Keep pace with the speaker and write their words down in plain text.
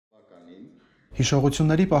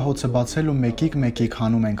Հիշողությունների պահոցը բացել ու մեկիկ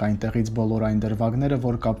հանում ենք այնտեղից բոլոր այն դրվագները,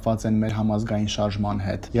 որ կապված են մեր համազգային շարժման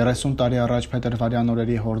հետ։ 30 տարի առաջ Փետրվարյան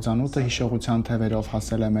օրերի հորձանուտը հիշողության թևերով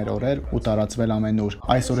հասել է մեր օրեր ու տարածվել ամենուր։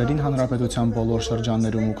 Այս օրերին հանրապետության բոլոր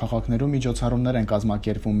շրջաններում ու քաղաքներում միջոցառումներ են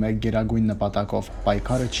կազմակերպվում մեկ գերագույն նպատակով՝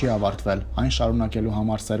 պայքարը չի ավարտվել, այն շարունակելու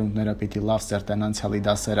համար սերունդները պիտի լավ սերտեն անցյալի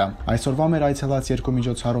դասերը։ Այսօրվա մեր այցելած երկու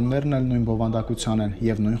միջոցառումներն էլ նույն բովանդակության են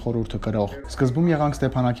եւ նույն խորհուրդը կրող։ Սկզբում եղանք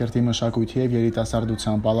Ստեփանակերտի մշակույթի եւ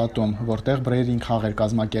երիտասարդության պալատում, որտեղ բրեյն-ռինգ խաղ էր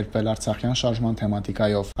կազմակերպվել Արցախյան շարժման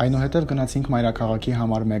թեմատիկայով։ Այնուհետև գնացինք մայրաքաղաքի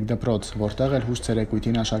համար 1 դպրոց, որտեղ էլ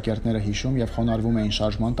հուշ-ցերեկույթին աշակերտները հիշում եւ խոնարհվում էին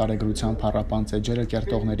շարժման տարեգրության փառապանծ էջերը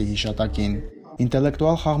կերտողների հիշատակին։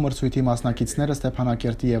 Ինտելեկտուալ խաղ-մրցույթի մասնակիցները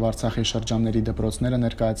Ստեփանակերտի եւ Արցախի շրջանների դպրոցները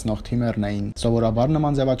ներկայացնող թիմերն էին։ Սովորաբար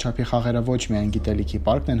նման ձևաչափի խաղերը ոչ միայն գիտելիքի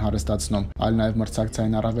պարկն են հարստացնում, այլ նաեւ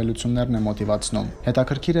մրցակցային առավելություններն են մոտիվացնում։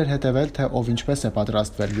 Հետաքրքիր էր հետեւել, թե ով ինչպես է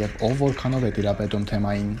պատրաստվել եւ ով որքանով է տիրապետում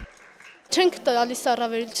թեմային։ Չենք տալիս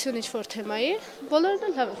առավելություն ինչ-որ թեմայի, բոլորն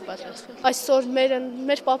էլ լավ են պատրաստվել։ Այսօր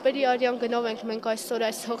մեր պապերի արյան գնով ենք մենք այսօր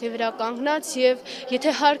այս հողի վրա կանգնած եւ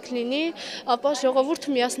եթե հարկ լինի, ապա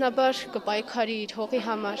ժողովուրդը միասնաբար կպայքարի իր հողի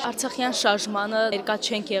համար։ Արցախյան շարժմանը ներկա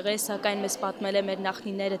չենք եղել, սակայն մեզ պատմել է մեր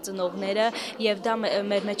նախնիները, ծնողները եւ դա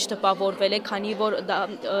մեր մեջ տպավորվել է, քանի որ դա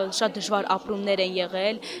շատ դժվար ապրումներ են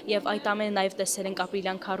եղել եւ այդ ամենը նաեւ տեսել ենք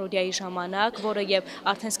ապրիլյան քարորիայի ժամանակ, որը եւ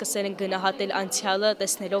արդեն սկսել են գնահատել անցյալը,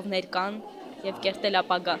 տեսնելով ներկան եւ կերտել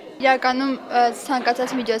ապագա։ Իրականում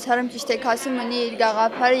ցանկացած միջոցառում ճիշտ եք ասում ունի իր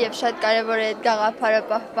գաղափարը եւ շատ կարեւոր է այդ գաղափարը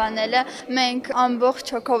պահպանելը։ Մենք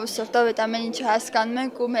ամբողջ հոգով ու սրտով այդ ամեն ինչը հասկանում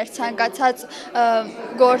ենք ու մեր ցանկացած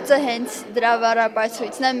գործը հենց դրա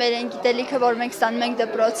վառապացույցն է։ Մեր այն գիտելիքը, որ մենք ստանում ենք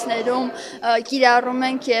դպրոցներում, կիրառում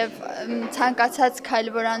ենք եւ ցանկացած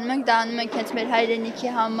քայլ, որ անում ենք, դա անում ենք հենց մեր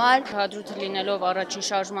հայրենիքի համար։ Հադրութը լինելով առաջին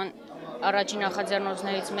շարժման առաջին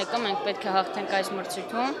նախաձեռնողներից մեկը, մենք պետք է հաղթենք այս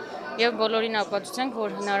մրցույթում եւ բոլորին ապացուցենք,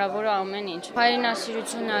 որ հնարավոր է ամեն ինչ։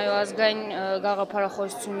 Հայրենասիրությունը, այո, ազգային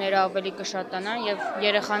գաղափարախոսությունները ավելի կշատանան եւ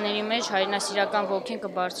երեխաների մեջ հայրենասիրական ոգին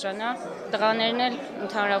կբարձրանա։ Տղաներն էլ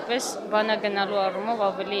ընդհանրապես բանա գնալու առումով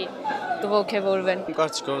ավելի կողքեվորվեն։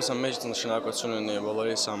 Կարծիքովս մեջ նշանակություն ունի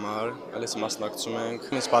բոլորիս համար, այլից մասնակցում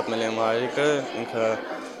ենք։ Ինձ պատմել է հայրիկը, ինքը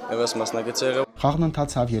եւս մասնակից եղավ։ Խաղն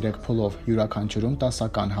ընթացավ 3 փուլով, յուրաքանչյուրում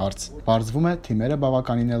 10-ական հարց։ Պարզվում է, թիմերը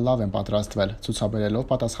բավականին լավ են պատրաստվել, ցուցաբերելով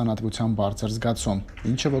պատասխանատվության բարձր զգացում,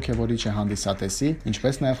 ինչը ոգևորիչ է հանդիսատեսի,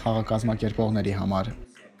 ինչպես նաև խաղակազմակերպողների համար։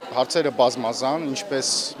 Հարցերը բազմազան, ինչպես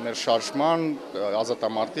մեր շարժման,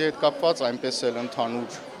 ազատամարտի հետ կապված, այնպես էլ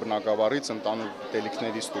ընդհանուր բնակավարից, ընդհանուր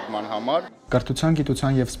գիտելիքների ստուգման համար։ Կրթության,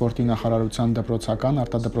 գիտության եւ սպորտի նախարարության դպրոցական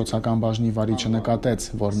արտադրոցական բաժնի վարիչը նկատեց,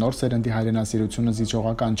 որ նոր սերնդի հայրենասիրությունը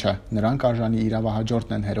զիջողական չէ, նրանք արժանի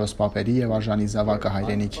իրավահաջորդն են հերոս պապերի եւ արժանի զավակը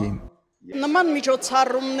հայրենիքի։ Նման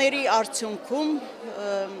միջոցառումների արդյունքում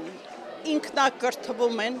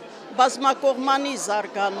ինքնակրթվում են, բազմակողմանի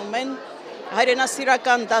զարգանում են,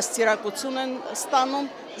 հայրենասիրական դաստիարակություն են ստանում,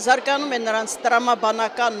 զարգանում է նրանց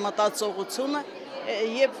տրամաբանական մտածողությունը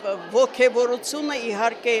եւ ոգեվորությունը,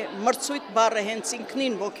 իհարկե մրցույթ բառը հենց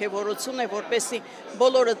ինքնին ոգեվորություն է, որպեսզի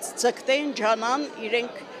բոլորը ձգտեն, ջանան,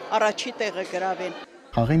 իրենք առաջի տեղը գրավեն։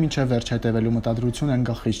 Խաղի մինչև վերջ հետևելու մտադրություն են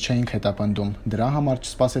գլխից չէինք հետապնդում, դրա համար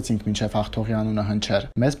չսպասեցինք մինչև հաղթողի անունը հնչեր։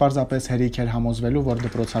 Մեզ պարզապես հերիք էր համոզվելու, որ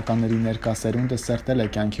դպրոցականների ներկա սերունդը սերտել է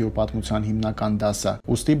կյանքի ու պատմության հիմնական դասը։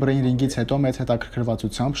 Ուստի բրեյն-ռինգից հետո մեծ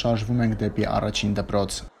հետաքրքրվածությամբ շարժվում ենք դեպի առաջին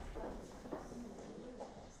դպրոց։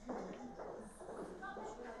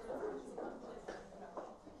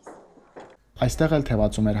 Այստեղ էլ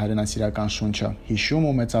թևածում էր հայրենասիրական շունչը, հիշում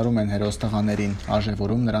ու մեծարում են հերոս տղաներին,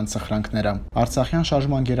 արժևորում նրանց սխրանքները։ Արցախյան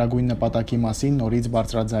շարժման գերագույն նպատակի մասին նորից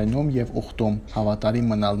բարձրաձայնում եւ ուխտում,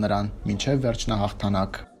 հավատարիմ մնալ նրան, մինչև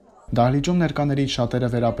վերջնահաղթանակ։ Դահլիճում ներկաներից շատերը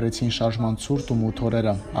վերապրեցին շարժման ցուրտ ու մութ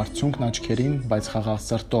օրերը, արդյունքն աչքերին, բայց խաղաղ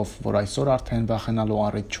սրտով, որ այսօր արդեն վախենալու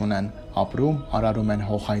առիթ չունեն, ապրում, արարում են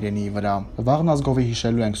հող հայրենիի վրա։ Վաղն ազգովի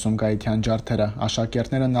հիշելու ենք Սումգայիթյան ջարդերը,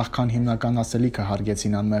 աշակերտները նախքան հիմնական ասելիքը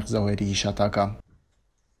հարգեցին անմեղ զոհերի հիշատակը։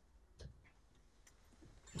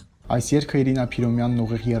 Այս երգը Իրինա Փիրոմյանն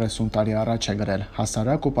ուղիղ 30 տարի առաջ է գրել։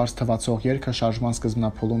 Հասարակ ու պարզ թվացող երգը շարժման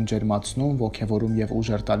սկզբնափուլում ջերմացնում, ոգևորում եւ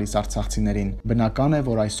ուժ էր տալիս արցախցիներին։ Բնական է,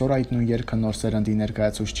 որ այսօր այդ նույն երգը նոր սերնդի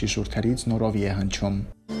ներկայացուցիչ շուրթերից նորովի է հնչում։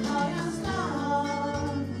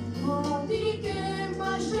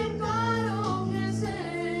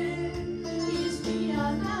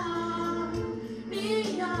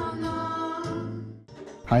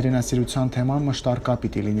 Հայրենասիրության թեման մշտարկա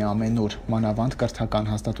պիտի լինի ամենուր, մանավանդ կրթական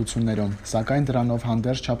հաստատություններում, սակայն դրանով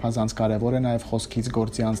հանդերձ չափազանց կարևոր է նաև խոսքից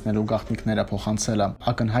գործի անցնելու գաղտնիքները փոխանցելը։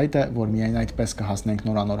 Ակնհայտ է, որ միայն այդպես կհասնենք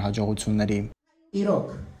նորանոր հաջողությունների։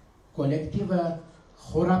 Իրոք, կոլեկտիվը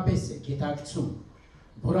խորապես է գիտակցում,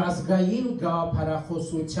 որ ազգային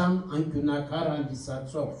գաղափարախոսության անկյունակար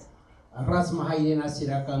հանդիսացող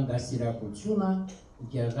ռազմահայրենասիրական դաստիարակությունը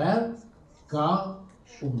եղել, կա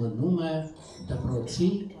ու մնում է դպրոցի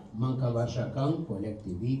մանկավարժական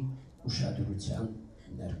կոլեկտիվի ուշադրության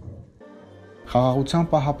ներքո։ Խաղաղության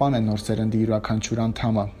պահապան է նոր սերնդի յուրաքանչյուր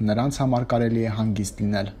անդամը, նրանց համար կարելի է հանգիստ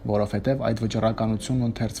լինել, որովհետև այդ վճռականությունն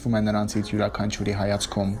ընթերցվում է նրանցից յուրաքանչյուրի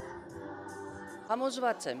հայացքում։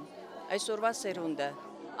 Համոզված եմ, այսօրվա սերունդը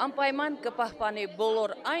անպայման կպահպանի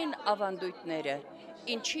բոլոր այն ավանդույթները,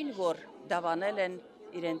 ինչին որ դավանել են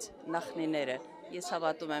իրենց նախնիները։ Ես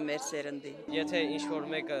հավատում եմ մեր սերնդին։ Եթե ինչ-որ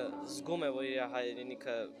մեկը զգում է, որ իր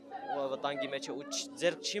հայրենիքը վտանգի մեջ է ու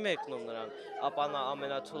ձեռք չի մեկնում նրան, ապա նա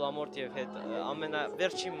ամենաթուլամորթ եւ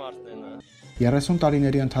ամենավերջին մարդն է նա։ 30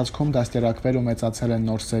 տարիների ընթացքում դաստիարակվել ու մեծացել են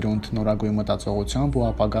նոր սերունդ, նորագույն մտածողությամբ ու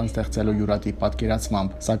ապագան ստեղծելու յուրատիպ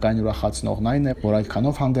պատկերացմամբ, սակայն ուրախացնողն այն է, որ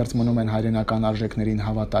այդքանով հանդերձ մնում են հայրենական արժեքներին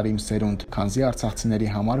հավատարիմ սերունդ, քանզի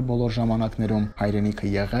արցախցիների համար բոլոր ժամանակներում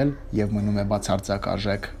հայրենիքը եղել եւ մնում է բացարձակ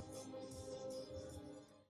արժեք։